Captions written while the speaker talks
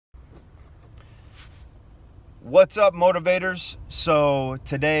What's up, motivators? So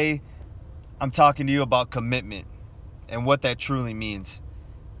today I'm talking to you about commitment and what that truly means.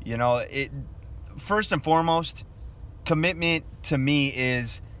 First and foremost, commitment to me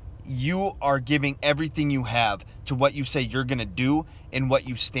is you are giving everything you have to what you say you're going to do and what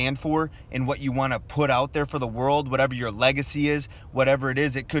you stand for and what you want to put out there for the world, whatever your legacy is, whatever it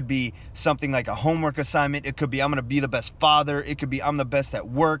is. It could be something like a homework assignment. It could be I'm going to be the best father. It could be I'm the best at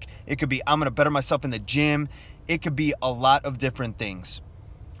work. It could be I'm going to better myself in the gym. It could be a lot of different things.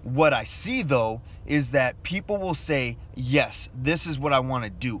 What I see, though, is that people will say, yes, this is what I want to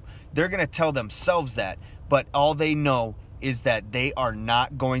do. They're going to tell themselves that, but all they know is that they are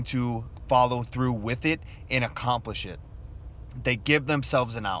not going to follow through with it and accomplish it. They give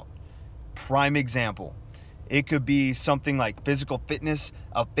themselves an out. Prime example, it could be something like physical fitness,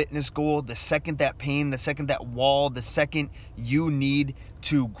 a fitness goal. The second that pain, the second that wall, the second you need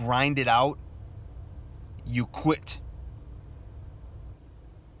to grind it out, you quit.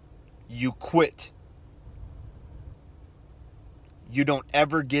 You quit. You don't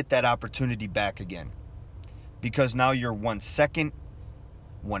ever get that opportunity back again. Because now you're 1 second,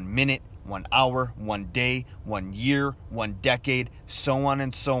 1 minute, 1 hour, 1 day, 1 year, 1 decade, so on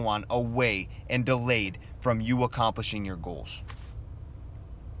and so on, away and delayed from you accomplishing your goals.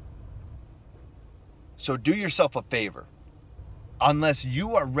 So do yourself a favor. Unless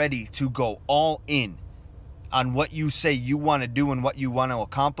you are ready to go all in on what you say you want to do and what you want to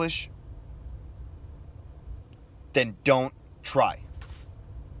accomplish, then don't try.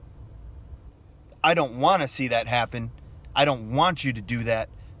 I don't want to see that happen. I don't want you to do that,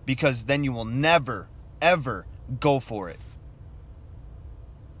 because then you will never, ever go for it.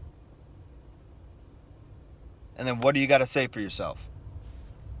 And then what do you got to say for yourself?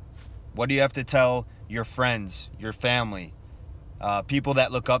 What do you have to tell your friends, your family, people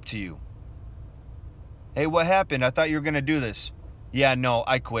that look up to you? Hey, what happened? I thought you were going to do this. Yeah, no,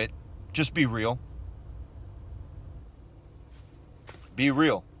 I quit. Just be real. Be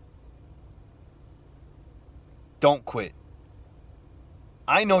real. Don't quit.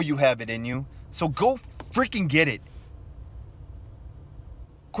 I know you have it in you, so go freaking get it.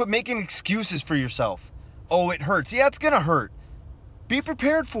 Quit making excuses for yourself. Oh, it hurts. Yeah, it's going to hurt. Be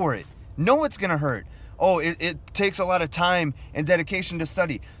prepared for it. Know it's going to hurt. Oh, it takes a lot of time and dedication to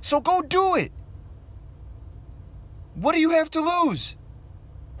study. So go do it. What do you have to lose?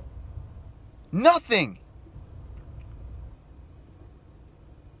 Nothing.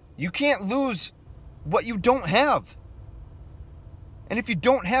 You can't lose what you don't have. And if you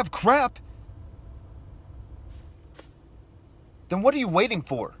don't have crap, then what are you waiting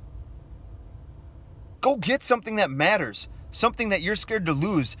for? Go get something that matters, something that you're scared to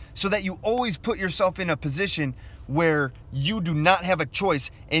lose, so that you always put yourself in a position where you do not have a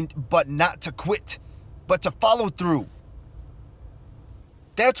choice, but not to quit, but to follow through.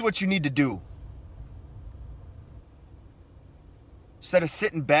 That's what you need to do. Instead of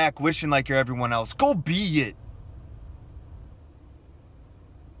sitting back wishing like you're everyone else, go be it.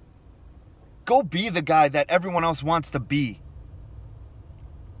 Go be the guy that everyone else wants to be.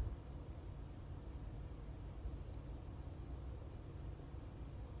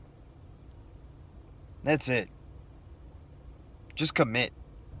 That's it. Just commit.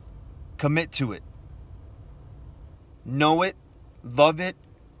 Commit to it. Know it, love it,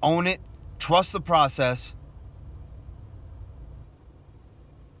 own it, trust the process,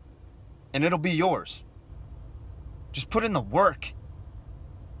 and it'll be yours. Just put in the work.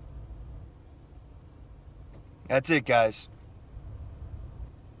 That's it, guys.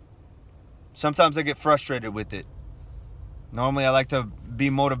 Sometimes I get frustrated with it. Normally I like to be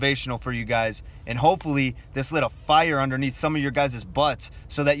motivational for you guys, and hopefully this lit a fire underneath some of your guys' butts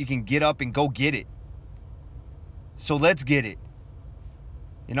so that you can get up and go get it. So let's get it.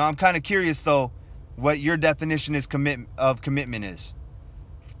 I'm kind of curious, though, what your definition of commitment is.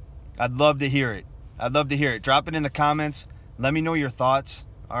 I'd love to hear it. I'd love to hear it. Drop it in the comments. Let me know your thoughts.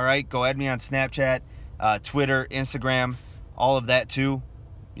 All right? Go add me on Snapchat, Twitter, Instagram, all of that too.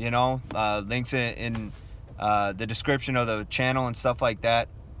 Links in the description of the channel and stuff like that.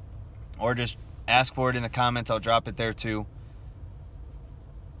 Or just ask for it in the comments. I'll drop it there too.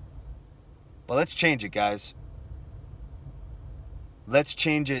 But let's change it, guys. Let's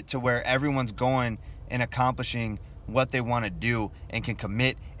change it to where everyone's going and accomplishing what they want to do and can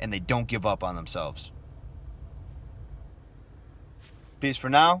commit, and they don't give up on themselves. Peace for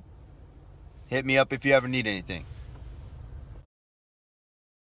now. Hit me up if you ever need anything.